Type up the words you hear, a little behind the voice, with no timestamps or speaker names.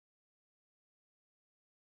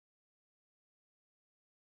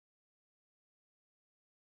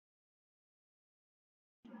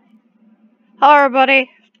Hello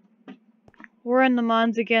everybody! We're in the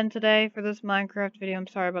mines again today for this Minecraft video. I'm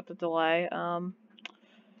sorry about the delay.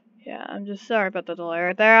 Yeah, I'm just sorry about the delay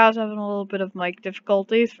right there. I was having a little bit of mic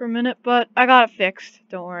difficulties for a minute, but I got it fixed.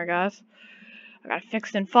 Don't worry, guys. I got it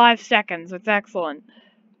fixed in 5 seconds. It's excellent.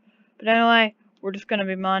 But anyway, we're just gonna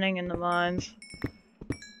be mining in the mines.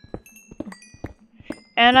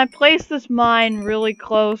 And I placed this mine really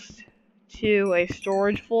close to a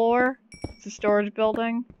storage floor. It's a storage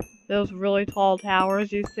building. Those really tall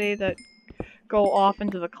towers you see that go off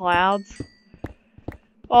into the clouds.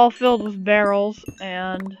 All filled with barrels,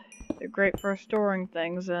 and they're great for storing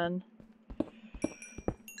things in.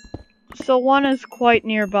 So one is quite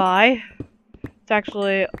nearby. It's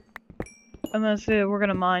actually, I'm gonna say we're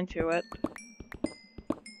gonna mine to it.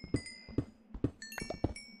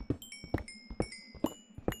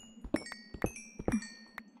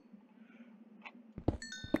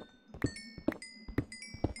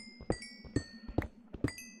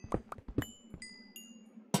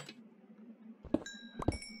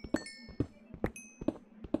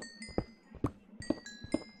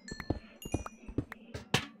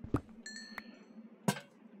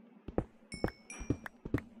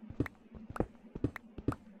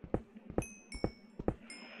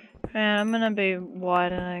 And I'm gonna be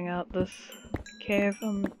widening out this cave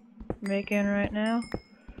I'm making right now.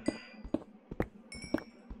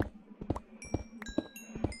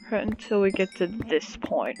 Right until we get to this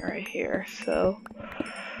point right here, so.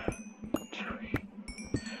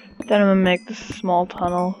 Then I'm gonna make this a small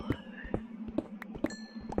tunnel.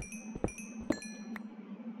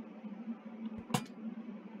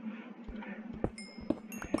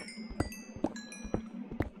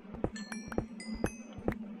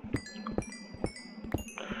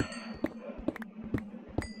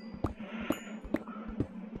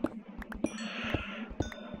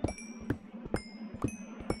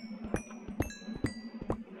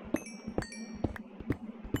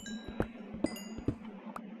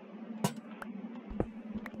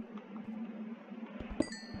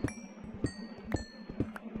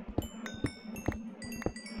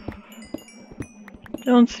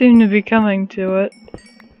 Don't seem to be coming to it.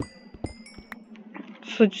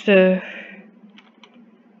 Switch to...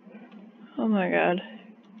 Oh my god.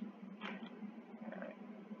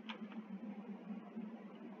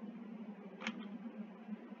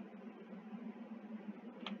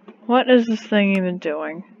 What is this thing even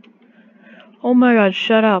doing? Oh my god,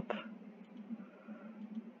 shut up.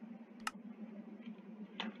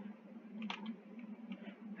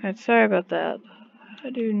 Alright, sorry about that. I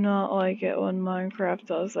do not like it when Minecraft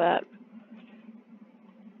does that.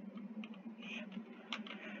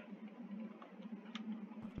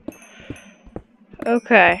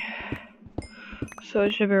 Okay. So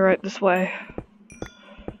it should be right this way.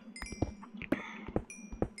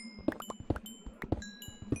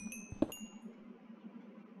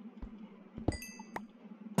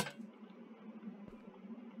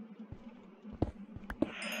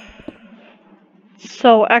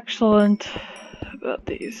 So excellent about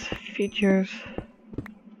these features.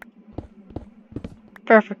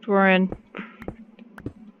 Perfect, we're in.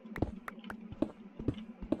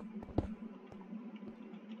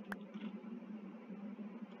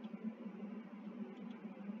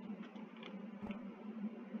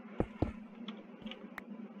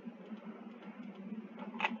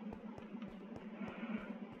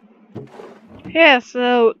 Yeah,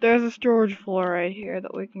 so there's a storage floor right here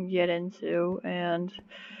that we can get into, and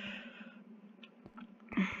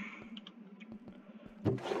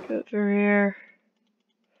go through here,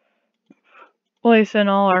 place in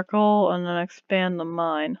all our coal, and then expand the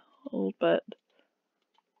mine a little bit.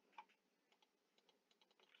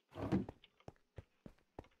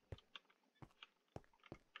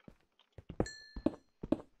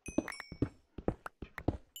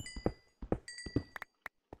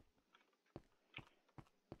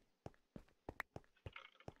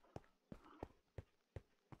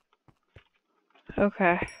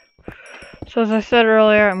 Okay. So as I said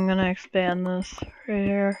earlier, I'm gonna expand this right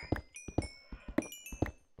here.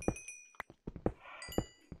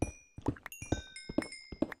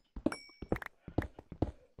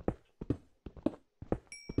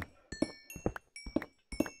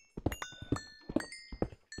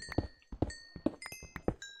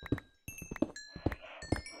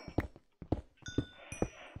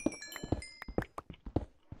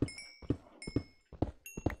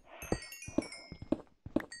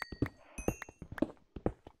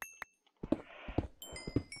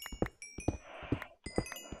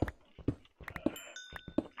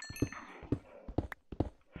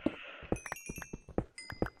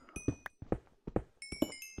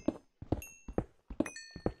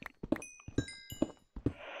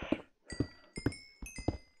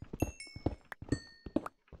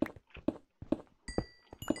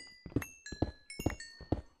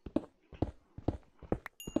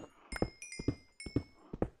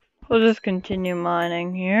 We'll just continue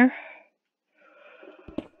mining here.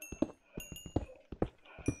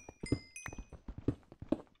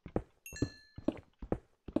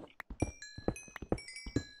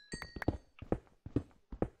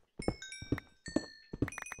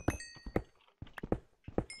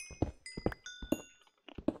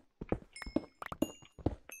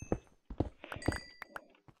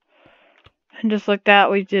 And just like that,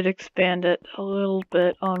 we did expand it a little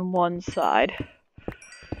bit on one side.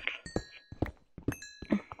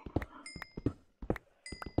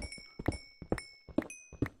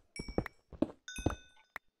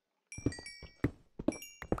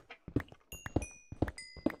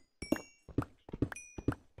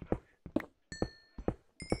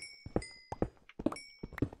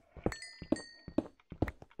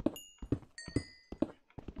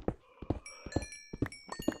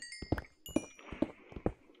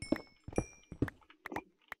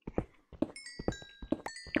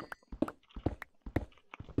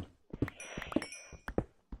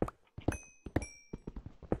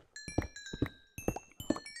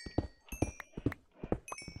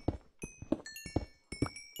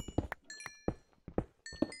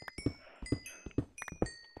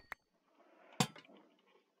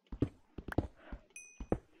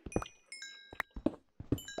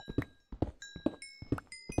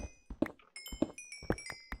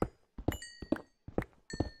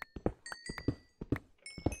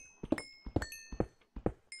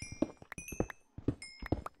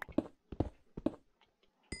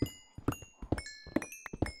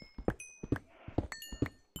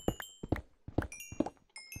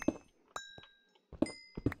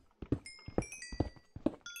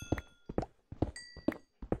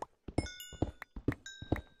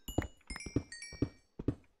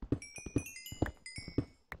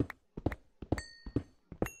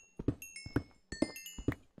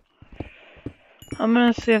 I'm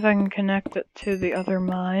gonna see if I can connect it to the other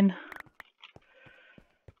mine.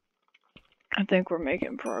 I think we're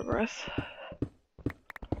making progress.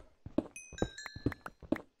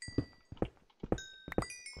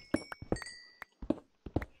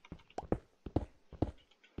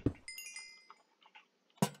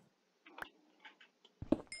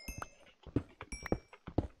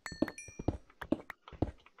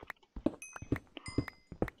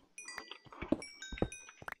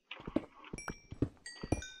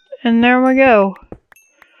 And there we go.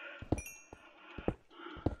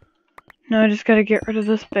 Now I just gotta get rid of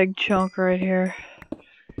this big chunk right here.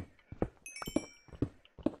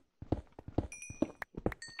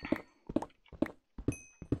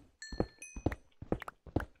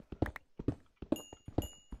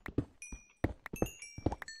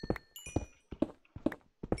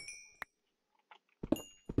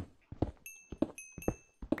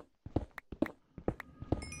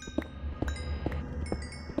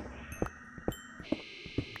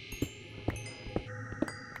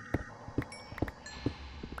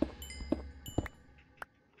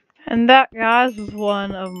 And that, guys, was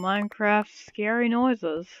one of Minecraft's scary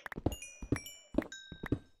noises.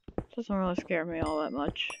 Doesn't really scare me all that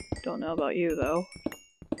much. Don't know about you, though.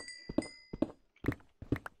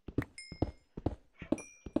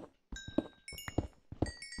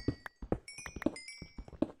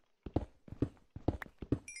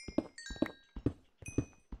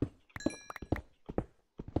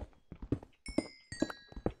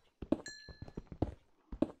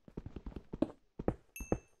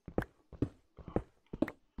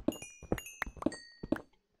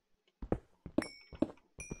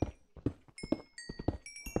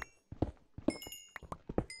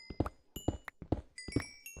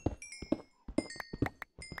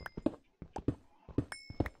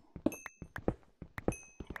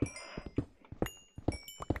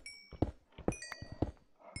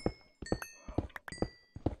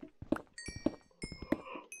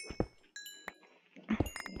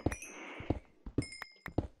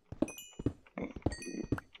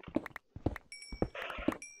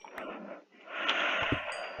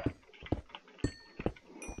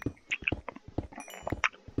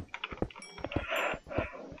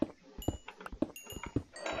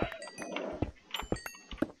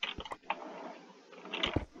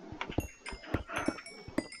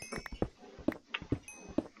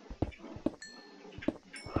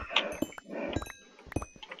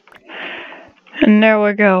 And there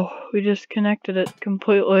we go. We just connected it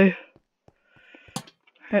completely.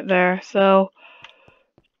 Right there. So,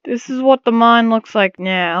 this is what the mine looks like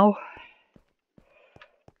now.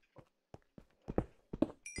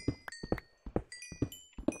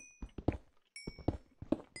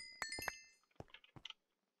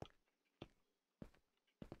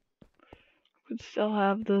 Could still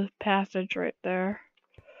have the passage right there.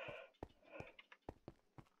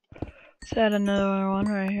 Let's add another one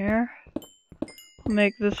right here.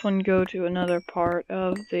 Make this one go to another part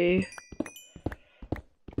of the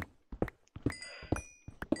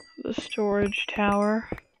storage tower.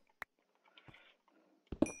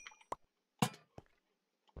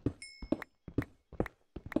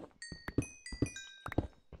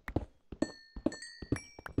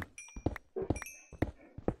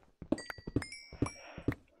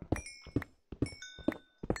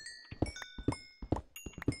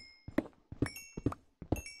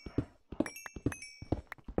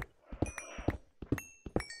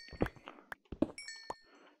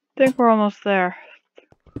 I think we're almost there.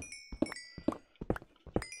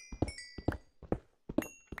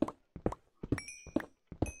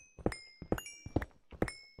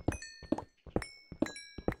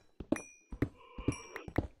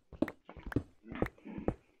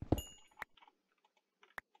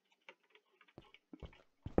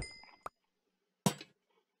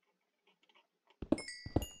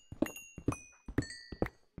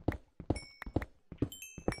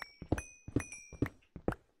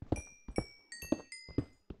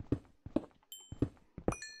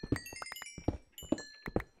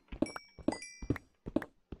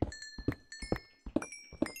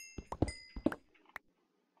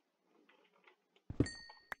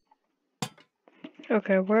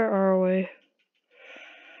 Okay, where are we?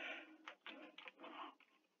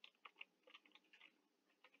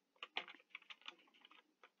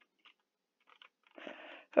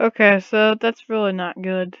 Okay, so that's really not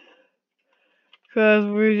good. Because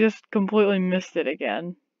we just completely missed it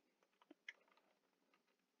again.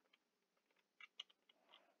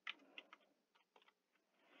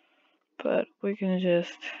 But we can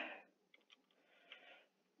just...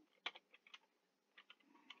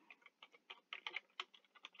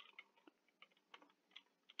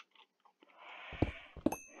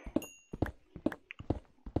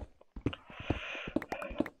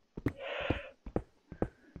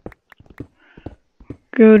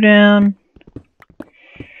 go down.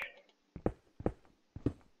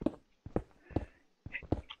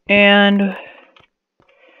 And...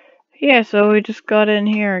 yeah, so we just got in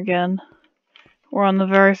here again. We're on the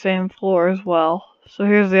very same floor as well. So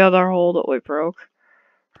here's the other hole that we broke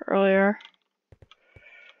earlier.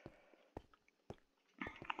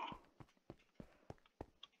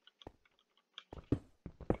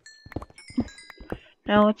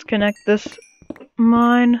 Now let's connect this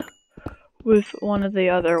mine with one of the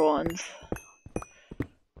other ones.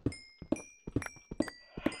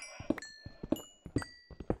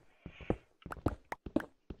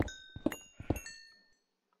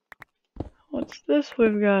 What's this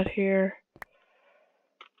we've got here?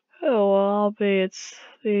 Oh, well, albeit it's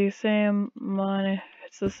the same mine,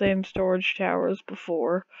 it's the same storage tower as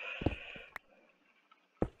before.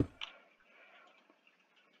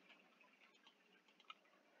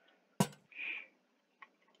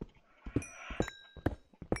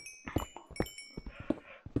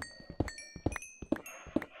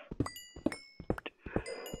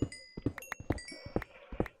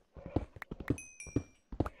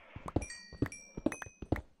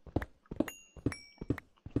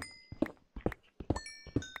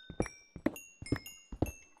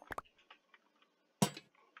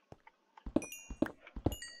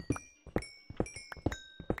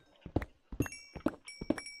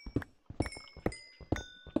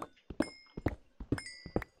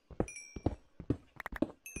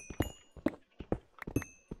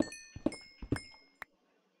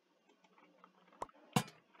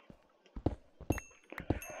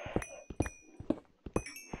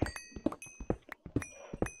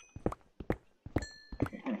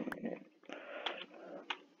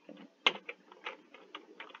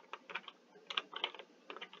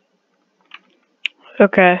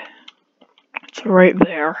 Okay, it's right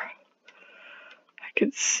there. I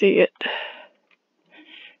can see it.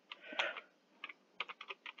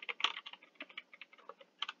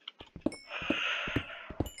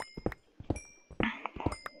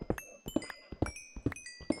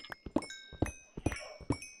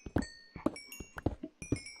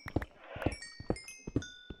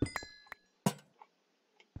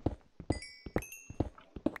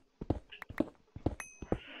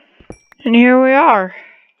 And here we are.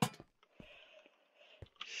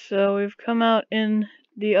 So we've come out in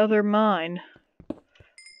the other mine.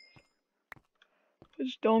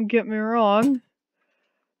 Which, don't get me wrong,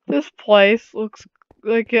 this place looks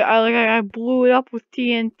like I blew it up with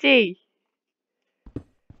TNT.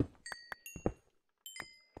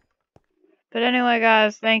 But anyway,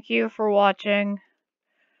 guys, thank you for watching.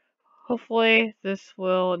 Hopefully this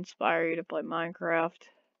will inspire you to play Minecraft.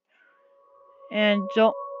 And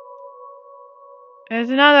There's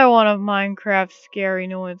another one of Minecraft's scary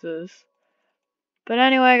noises. But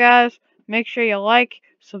anyway, guys, make sure you like,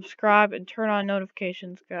 subscribe, and turn on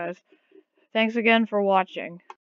notifications, guys. Thanks again for watching.